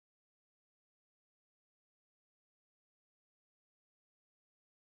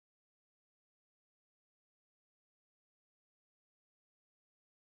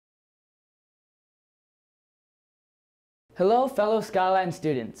Hello fellow Skyline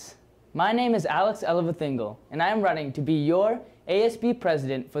students. My name is Alex Elevathingle and I am running to be your ASB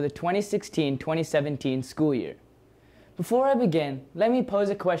president for the 2016-2017 school year. Before I begin, let me pose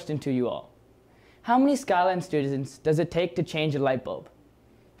a question to you all. How many Skyline students does it take to change a light bulb?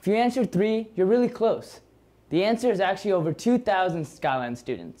 If you answered 3, you're really close. The answer is actually over 2,000 Skyline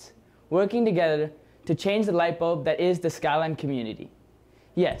students working together to change the light bulb that is the Skyline community.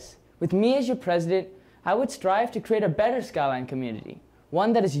 Yes, with me as your president, I would strive to create a better Skyline community,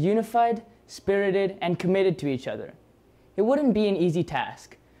 one that is unified, spirited, and committed to each other. It wouldn't be an easy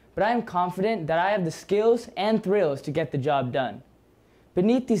task, but I am confident that I have the skills and thrills to get the job done.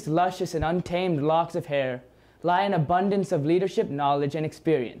 Beneath these luscious and untamed locks of hair lie an abundance of leadership knowledge and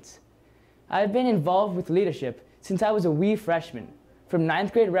experience. I have been involved with leadership since I was a wee freshman, from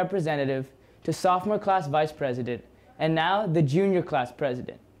 9th grade representative to sophomore class vice president, and now the junior class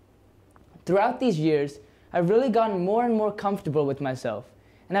president. Throughout these years, I've really gotten more and more comfortable with myself,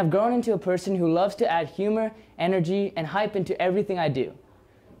 and I've grown into a person who loves to add humor, energy, and hype into everything I do.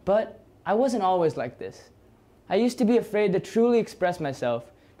 But I wasn't always like this. I used to be afraid to truly express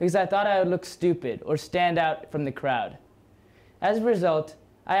myself because I thought I would look stupid or stand out from the crowd. As a result,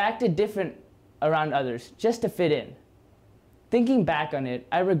 I acted different around others just to fit in. Thinking back on it,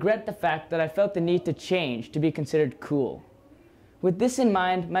 I regret the fact that I felt the need to change to be considered cool. With this in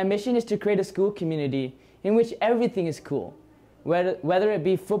mind, my mission is to create a school community in which everything is cool, whether it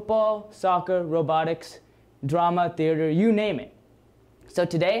be football, soccer, robotics, drama, theater, you name it. So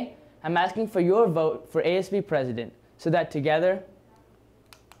today, I'm asking for your vote for ASB president so that together,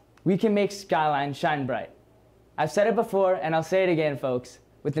 we can make Skyline shine bright. I've said it before and I'll say it again, folks.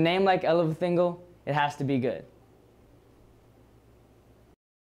 With a name like Elevathingle, it has to be good.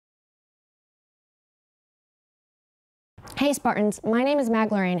 Hey Spartans, my name is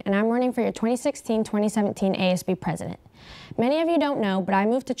Mag Lorraine and I'm running for your 2016-2017 ASB president. Many of you don't know, but I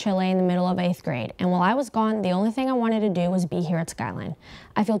moved to Chile in the middle of 8th grade, and while I was gone, the only thing I wanted to do was be here at Skyline.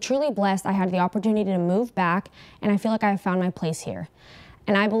 I feel truly blessed I had the opportunity to move back, and I feel like I have found my place here.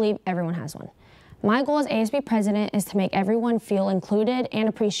 And I believe everyone has one. My goal as ASB president is to make everyone feel included and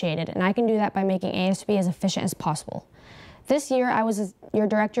appreciated, and I can do that by making ASB as efficient as possible. This year, I was your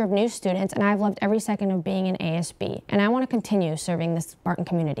director of new students, and I've loved every second of being in ASB, and I want to continue serving the Spartan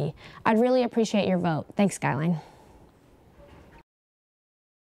community. I'd really appreciate your vote. Thanks, Skyline.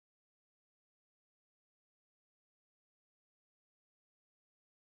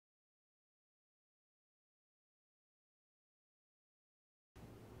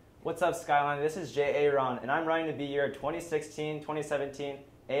 What's up, Skyline? This is J.A. Ron, and I'm running to be your 2016-2017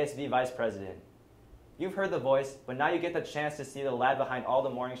 ASB Vice President. You've heard the voice, but now you get the chance to see the lad behind all the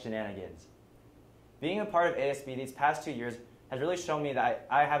morning shenanigans. Being a part of ASB these past 2 years has really shown me that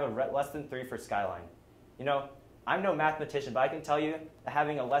I have a less than 3 for Skyline. You know, I'm no mathematician, but I can tell you that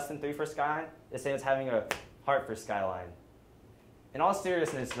having a less than 3 for Skyline is the same as having a heart for Skyline. In all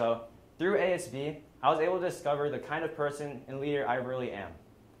seriousness, though, through ASB, I was able to discover the kind of person and leader I really am.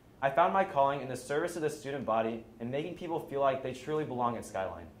 I found my calling in the service of the student body and making people feel like they truly belong at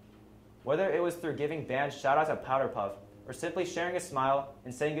Skyline. Whether it was through giving band shout-outs at Powder Puff or simply sharing a smile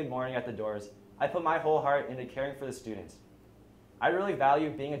and saying good morning at the doors, I put my whole heart into caring for the students. I really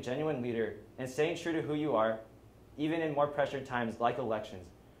value being a genuine leader and staying true to who you are, even in more pressured times like elections,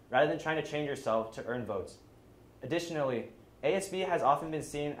 rather than trying to change yourself to earn votes. Additionally, ASB has often been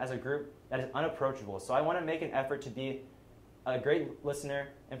seen as a group that is unapproachable, so I want to make an effort to be a great listener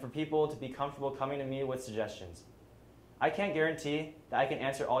and for people to be comfortable coming to me with suggestions. I can't guarantee that I can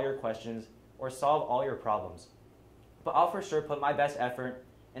answer all your questions or solve all your problems, but I'll for sure put my best effort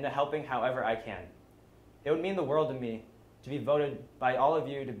into helping however I can. It would mean the world to me to be voted by all of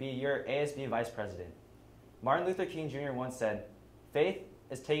you to be your ASB Vice President. Martin Luther King Jr. once said, "Faith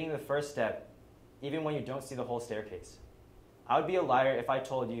is taking the first step, even when you don't see the whole staircase." I would be a liar if I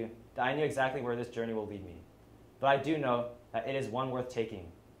told you that I knew exactly where this journey will lead me, but I do know that it is one worth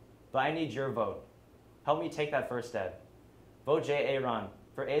taking. But I need your vote. Help me take that first step. Vote J.A. Ron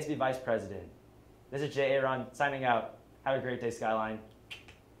for ASB Vice President. This is J.A. Ron signing out. Have a great day, Skyline.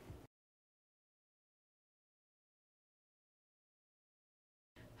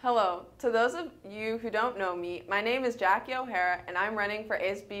 Hello. To those of you who don't know me, my name is Jackie O'Hara and I'm running for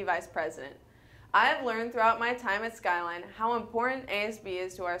ASB Vice President. I have learned throughout my time at Skyline how important ASB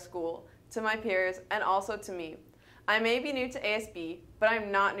is to our school, to my peers, and also to me. I may be new to ASB, but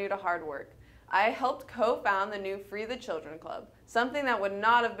I'm not new to hard work. I helped co-found the new Free the Children Club, something that would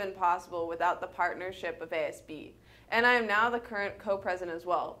not have been possible without the partnership of ASB, and I am now the current co-president as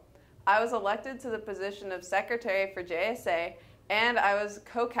well. I was elected to the position of Secretary for JSA and I was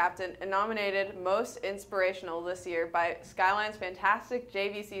co-captain and nominated Most Inspirational this year by Skyline's fantastic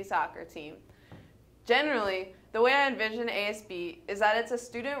JVC soccer team. Generally, the way I envision ASB is that it's a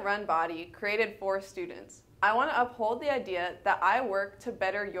student-run body created for students. I want to uphold the idea that I work to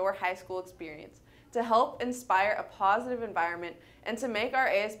better your high school experience, to help inspire a positive environment, and to make our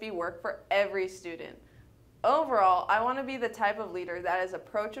ASB work for every student. Overall, I want to be the type of leader that is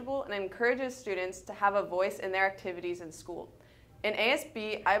approachable and encourages students to have a voice in their activities in school. In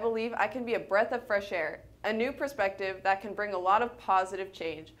ASB, I believe I can be a breath of fresh air, a new perspective that can bring a lot of positive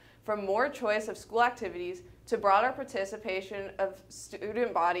change, from more choice of school activities to broader participation of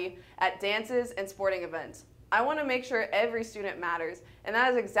student body at dances and sporting events. I want to make sure every student matters, and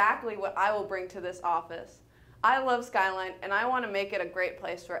that is exactly what I will bring to this office. I love Skyline, and I want to make it a great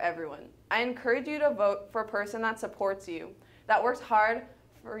place for everyone. I encourage you to vote for a person that supports you, that works hard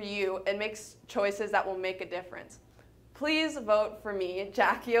for you, and makes choices that will make a difference. Please vote for me,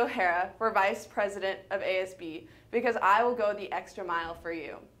 Jackie O'Hara, for Vice President of ASB, because I will go the extra mile for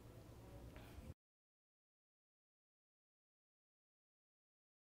you.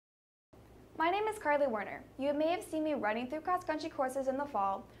 My name is Carly Werner. You may have seen me running through cross-country courses in the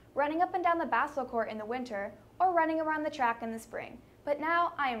fall, running up and down the basketball court in the winter, or running around the track in the spring. But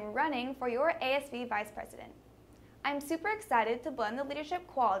now I am running for your ASB Vice President. I'm super excited to blend the leadership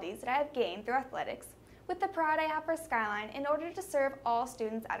qualities that I have gained through athletics with the pride I have for Skyline in order to serve all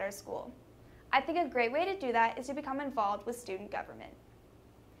students at our school. I think a great way to do that is to become involved with student government.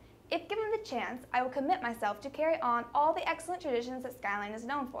 If given the chance, I will commit myself to carry on all the excellent traditions that Skyline is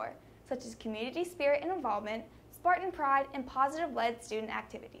known for, such as community spirit and involvement, Spartan pride, and positive-led student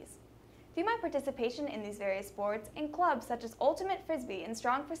activities. Through my participation in these various sports and clubs such as Ultimate Frisbee and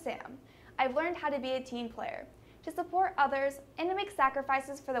Strong for Sam, I've learned how to be a team player, to support others, and to make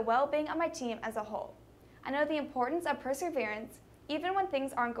sacrifices for the well-being of my team as a whole. I know the importance of perseverance, even when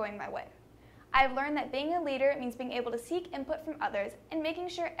things aren't going my way. I've learned that being a leader means being able to seek input from others and making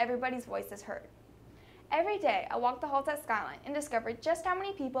sure everybody's voice is heard. Every day, I walk the halls at Skyline and discover just how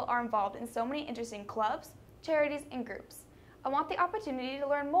many people are involved in so many interesting clubs, charities, and groups. I want the opportunity to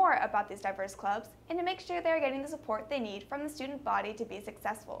learn more about these diverse clubs and to make sure they are getting the support they need from the student body to be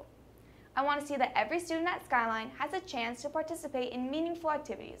successful. I want to see that every student at Skyline has a chance to participate in meaningful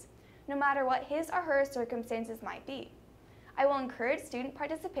activities, no matter what his or her circumstances might be. I will encourage student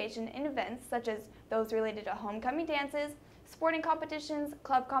participation in events such as those related to homecoming dances, sporting competitions,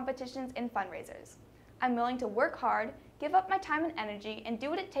 club competitions, and fundraisers. I'm willing to work hard, give up my time and energy, and do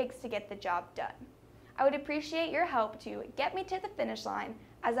what it takes to get the job done. I would appreciate your help to get me to the finish line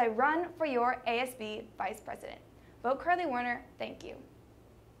as I run for your ASB Vice President. Vote Carly Werner. Thank you.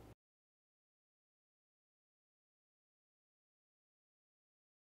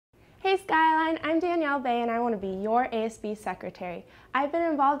 Hey Skyline, I'm Danielle Bay and I want to be your ASB Secretary. I've been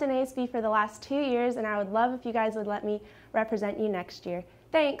involved in ASB for the last 2 years and I would love if you guys would let me represent you next year.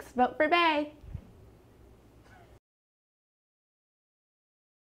 Thanks, vote for Bay!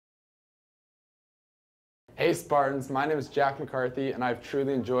 Hey Spartans, my name is Jack McCarthy and I've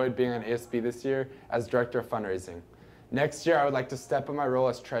truly enjoyed being on ASB this year as Director of Fundraising. Next year I would like to step up my role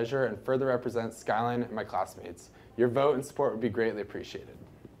as Treasurer and further represent Skyline and my classmates. Your vote and support would be greatly appreciated.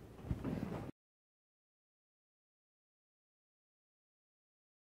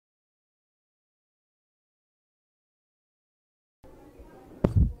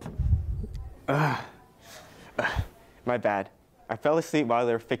 My bad. I fell asleep while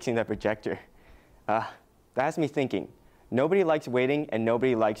they were fixing the projector. That has me thinking. Nobody likes waiting and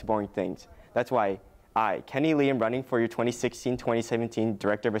nobody likes boring things. That's why I, Kenny Lee, am running for your 2016-2017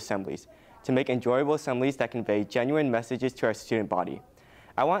 Director of Assemblies to make enjoyable assemblies that convey genuine messages to our student body.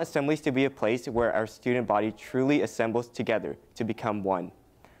 I want assemblies to be a place where our student body truly assembles together to become one.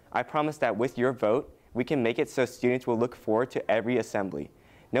 I promise that with your vote, we can make it so students will look forward to every assembly.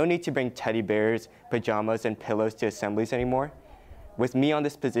 No need to bring teddy bears, pajamas, and pillows to assemblies anymore. With me on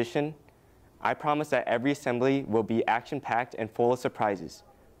this position, I promise that every assembly will be action-packed and full of surprises,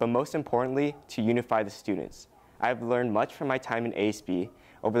 but most importantly, to unify the students. I have learned much from my time in ASB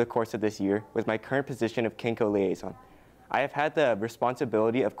over the course of this year with my current position of KINCO liaison. I have had the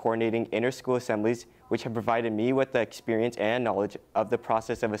responsibility of coordinating inter-school assemblies, which have provided me with the experience and knowledge of the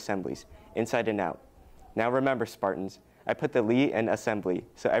process of assemblies, inside and out. Now remember, Spartans, I put the Lee in assembly,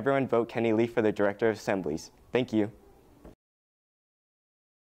 so everyone vote Kenny Lee for the Director of Assemblies. Thank you.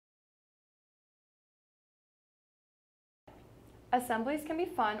 Assemblies can be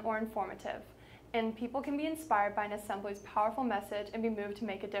fun or informative, and people can be inspired by an assembly's powerful message and be moved to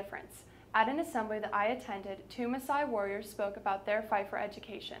make a difference. At an assembly that I attended, 2 Maasai warriors spoke about their fight for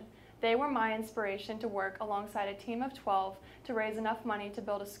education. They were my inspiration to work alongside a team of 12 to raise enough money to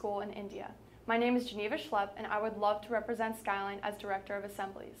build a school in India. My name is Geneva Schlepp, and I would love to represent Skyline as Director of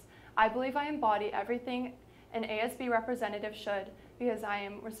Assemblies. I believe I embody everything an ASB representative should because I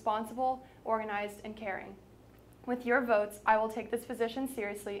am responsible, organized, and caring. With your votes, I will take this position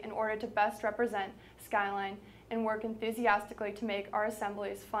seriously in order to best represent Skyline and work enthusiastically to make our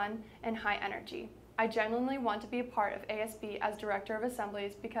assemblies fun and high energy. I genuinely want to be a part of ASB as Director of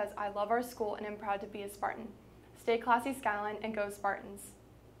Assemblies because I love our school and am proud to be a Spartan. Stay classy, Skyline, and go Spartans.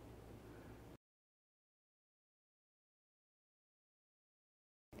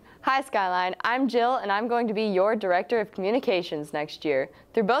 Hi Skyline, I'm Jill and I'm going to be your Director of Communications next year.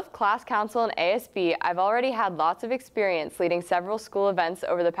 Through both Class Council and ASB, I've already had lots of experience leading several school events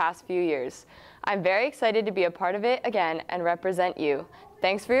over the past few years. I'm very excited to be a part of it again and represent you.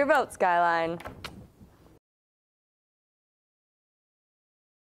 Thanks for your vote, Skyline.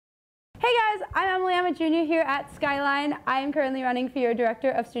 Hey guys, I'm Emily. I'm a junior here at Skyline. I am currently running for your Director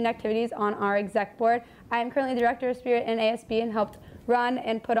of Student Activities on our exec board. I am currently the Director of Spirit in ASB and helped run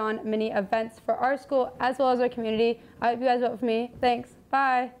and put on many events for our school as well as our community. I hope you guys vote for me. Thanks.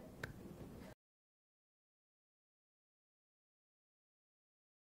 Bye.